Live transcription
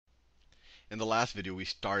In the last video, we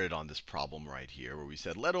started on this problem right here where we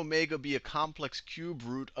said, let omega be a complex cube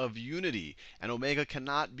root of unity, and omega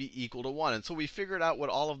cannot be equal to 1. And so we figured out what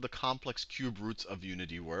all of the complex cube roots of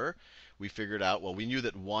unity were. We figured out, well, we knew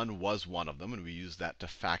that 1 was one of them, and we used that to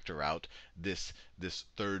factor out this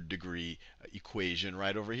third degree equation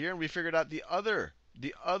right over here. And we figured out the other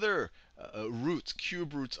roots,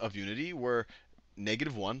 cube roots of unity were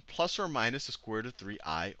 -1 plus or minus the square root of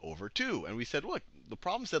 3I over 2. And we said, look, the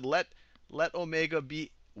problem said let omega be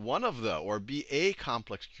one of the, or be a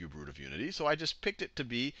complex cube root of unity. So I just picked it to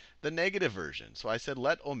be the negative version. So I said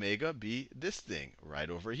let omega be this thing right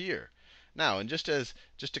over here. Now, and just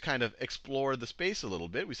to kind of explore the space a little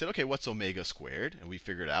bit, we said, okay, what's omega squared? And we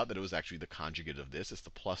figured out that it was actually the conjugate of this. It's the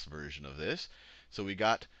plus version of this. So we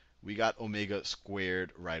got omega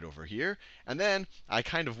squared right over here. And then I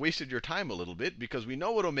kind of wasted your time a little bit because we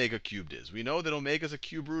know what omega cubed is. We know that omega is a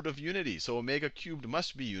cube root of unity. So omega cubed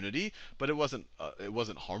must be unity, but it wasn't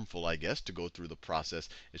harmful, I guess, to go through the process.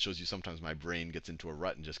 It shows you sometimes my brain gets into a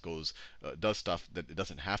rut and just does stuff that it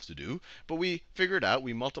doesn't have to do. But we figured out,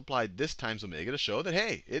 we multiplied this times omega to show that,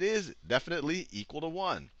 hey, it is definitely equal to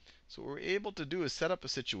 1. So what we're able to do is set up a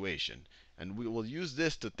situation. And we will use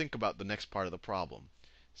this to think about the next part of the problem.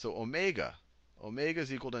 So omega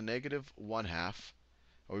is equal to -1/2,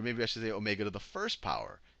 or maybe I should say omega to the first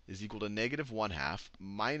power is equal to -1/2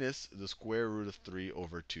 minus the square root of 3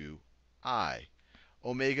 over 2I.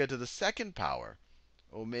 Omega to the second power,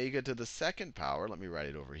 let me write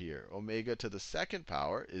it over here. Omega to the second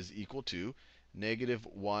power is equal to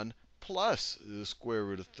 -1 plus the square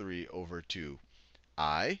root of 3 over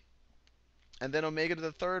 2I. And then omega to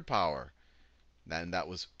the third power, and that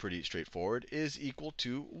was pretty straightforward, is equal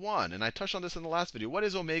to 1. And I touched on this in the last video. What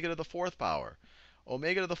is omega to the fourth power?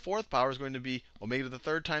 Omega to the fourth power is going to be omega to the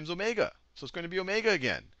third times omega. So it's going to be omega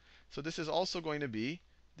again. So this is also going to be,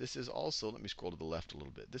 let me scroll to the left a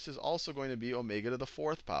little bit. This is also going to be omega to the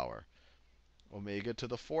fourth power. Omega to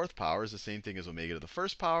the fourth power is the same thing as omega to the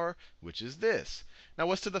first power, which is this. Now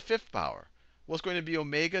what's to the fifth power? Well, it's going to be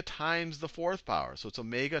omega times the fourth power. So it's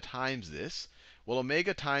omega times this. Well,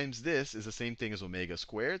 omega times this is the same thing as omega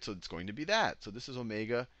squared, so it's going to be that. So this is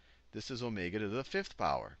omega to the fifth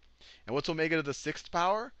power. And what's omega to the sixth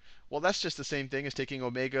power? Well, that's just the same thing as taking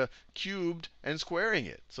omega cubed and squaring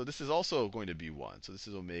it. So this is also going to be 1. So this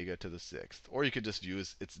is omega to the sixth. Or you could just view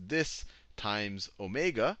as it's this times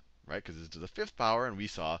omega, right? Because it's to the fifth power, and we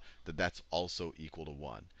saw that that's also equal to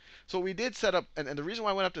 1. So we did set up, and the reason why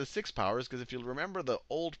I went up to the sixth power is because if you remember the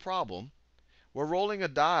old problem, we're rolling a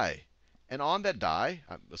die. And on that die,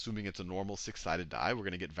 I'm assuming it's a normal six-sided die, we're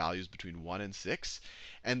going to get values between 1 and 6.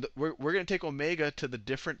 And we're going to take omega to the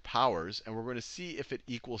different powers, and we're going to see if it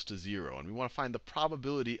equals to 0. And we want to find the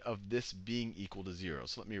probability of this being equal to 0.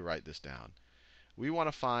 So let me write this down. We want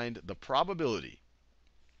to find the probability.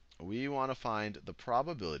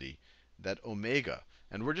 That omega,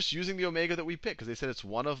 and we're just using the omega that we picked because they said it's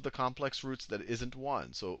one of the complex roots that isn't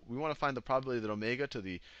 1. So we want to find the probability that omega to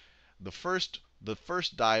the first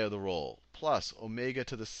die of the roll plus omega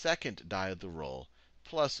to the second die of the roll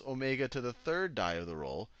plus omega to the third die of the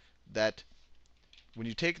roll, that when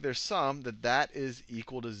you take their sum, that is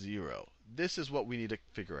equal to 0. This is what we need to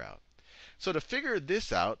figure out. So to figure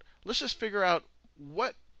this out, let's just figure out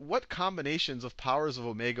what combinations of powers of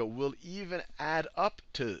omega will even add up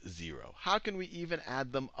to 0. How can we even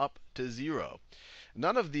add them up to 0?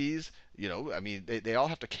 None of these, I mean, they all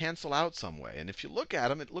have to cancel out some way. And if you look at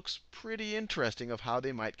them, it looks pretty interesting of how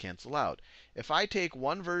they might cancel out. If I take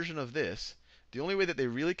one version of this, the only way that they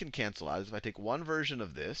really can cancel out is if I take one version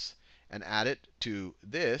of this and add it to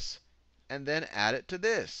this, and then add it to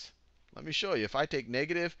this. Let me show you. If I take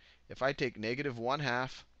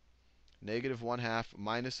 -1/2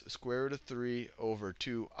 minus square root of 3 over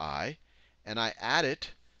 2I, and I add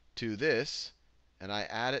it to this,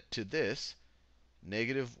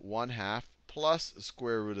 -1/2 plus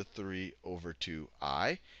square root of 3 over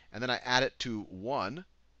 2I, and then I add it to 1,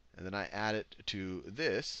 and then I add it to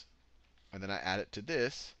this, and then I add it to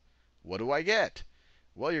this, what do I get?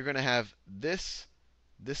 Well, you're going to have this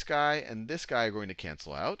guy and this guy are going to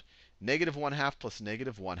cancel out. -1/2 plus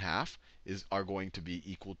 -1/2 are going to be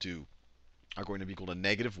equal to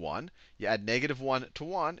 -1. You add -1 to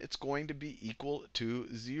 1, it's going to be equal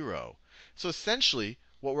to 0. So essentially,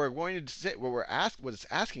 what we're going to say, what it's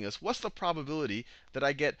asking us, what's the probability that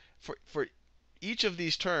I get for each of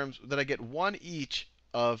these terms, that I get 1 each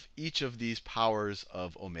of these powers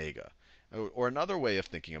of omega? Or another way of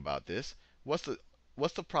thinking about this, what's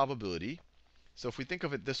the probability? So if we think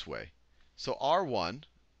of it this way, so R1,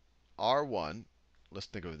 let's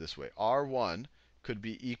think of it this way. R1 could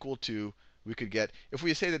be equal to we could get, if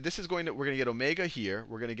we say that this is going to, we're going to get omega here,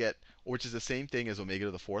 we're going to get, which is the same thing as omega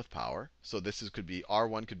to the fourth power. So this is, could be,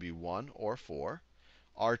 R1 could be 1 or 4.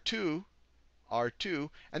 R2, R2,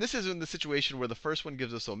 and this is in the situation where the first one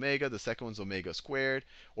gives us omega, the second one's omega squared,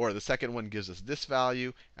 or the second one gives us this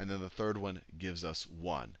value, and then the third one gives us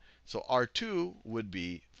 1. So R2 would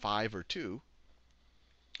be 5 or 2.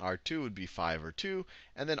 R2 would be 5 or 2.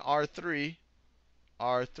 And then R3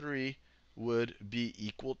 would be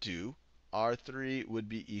equal to, R3 would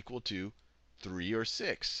be equal to 3 or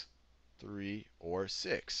 6. 3 or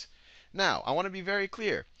 6. Now, I want to be very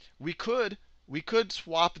clear. We could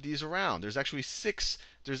swap these around. There's actually six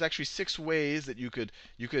ways that you could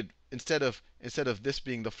instead of this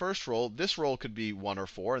being the first roll, this roll could be 1 or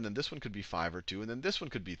 4, and then this one could be 5 or 2, and then this one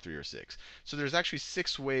could be 3 or 6. So there's actually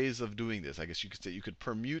 6 ways of doing this. I guess you could say you could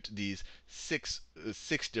permute these six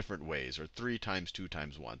different ways, or 3 times 2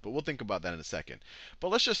 times 1. But we'll think about that in a second. But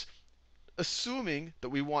let's just, assuming that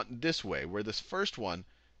we want this way, where this first one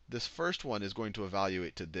is going to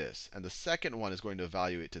evaluate to this, and the second one is going to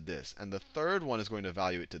evaluate to this, and the third one is going to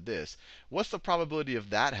evaluate to this. What's the probability of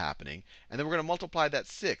that happening? And then we're going to multiply that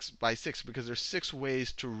 6 by 6, because there's 6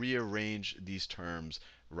 ways to rearrange these terms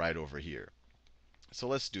right over here. So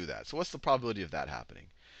let's do that. So what's the probability of that happening?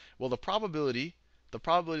 Well, the probability that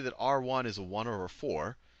R1 is a 1 or a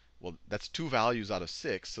 4, well, that's 2 values out of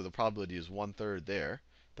 6, so the probability is 1/3 there.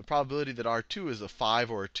 The probability that R2 is a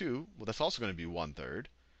 5 or a 2, well, that's also going to be 1/3.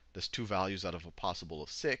 That's 2 values out of a possible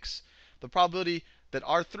of 6. The probability that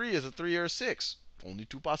R3 is a 3 or a 6, only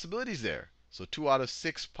 2 possibilities there. So 2 out of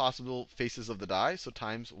 6 possible faces of the die, so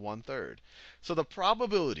times 1/3. So the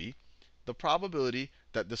probability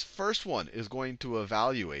that this first one is going to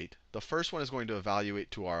evaluate, to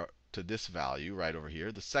this value right over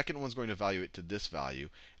here. The second one's going to evaluate to this value,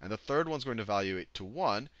 and the third one's going to evaluate to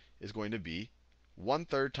 1, is going to be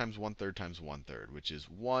 1/3 times 1/3 times 1/3, which is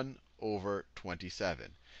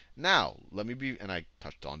 1/27. Now, let me be, and I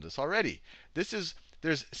touched on this already. There's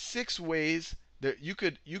 6 ways that you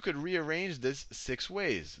could rearrange this 6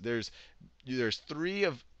 ways. You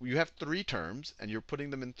have 3 terms, and you're putting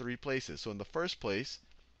them in 3 places. So in the first place,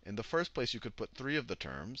 you could put 3 of the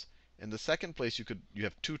terms. In the second place, you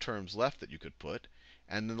have 2 terms left that you could put,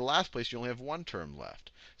 and in the last place, you only have 1 term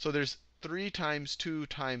left. So there's 3 times 2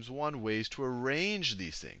 times 1 ways to arrange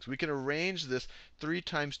these things. We can arrange this 3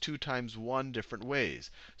 times 2 times 1 different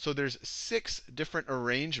ways. So there's 6 different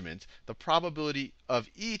arrangements. The probability of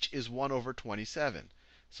each is 1/27.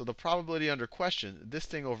 So the probability under question, this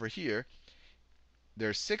thing over here,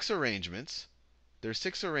 there's 6 arrangements. There's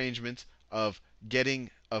 6 arrangements of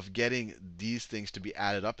getting these things to be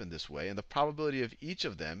added up in this way, and the probability of each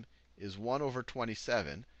of them is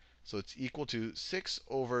 1/27. So it's equal to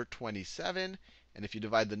 6/27. And if you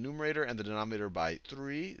divide the numerator and the denominator by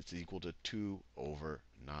 3, it's equal to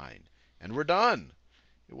 2/9. And we're done.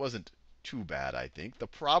 It wasn't too bad, I think. The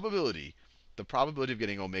probability of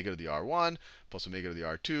getting omega to the R1 plus omega to the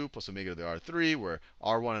R2 plus omega to the R3, where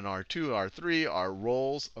R1 and R2, R3 are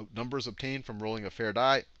numbers obtained from rolling a fair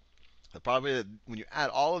die. The probability that when you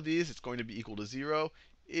add all of these, it's going to be equal to 0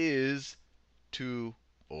 is 2/9.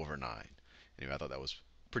 Anyway, I thought that was a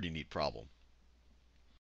pretty neat problem.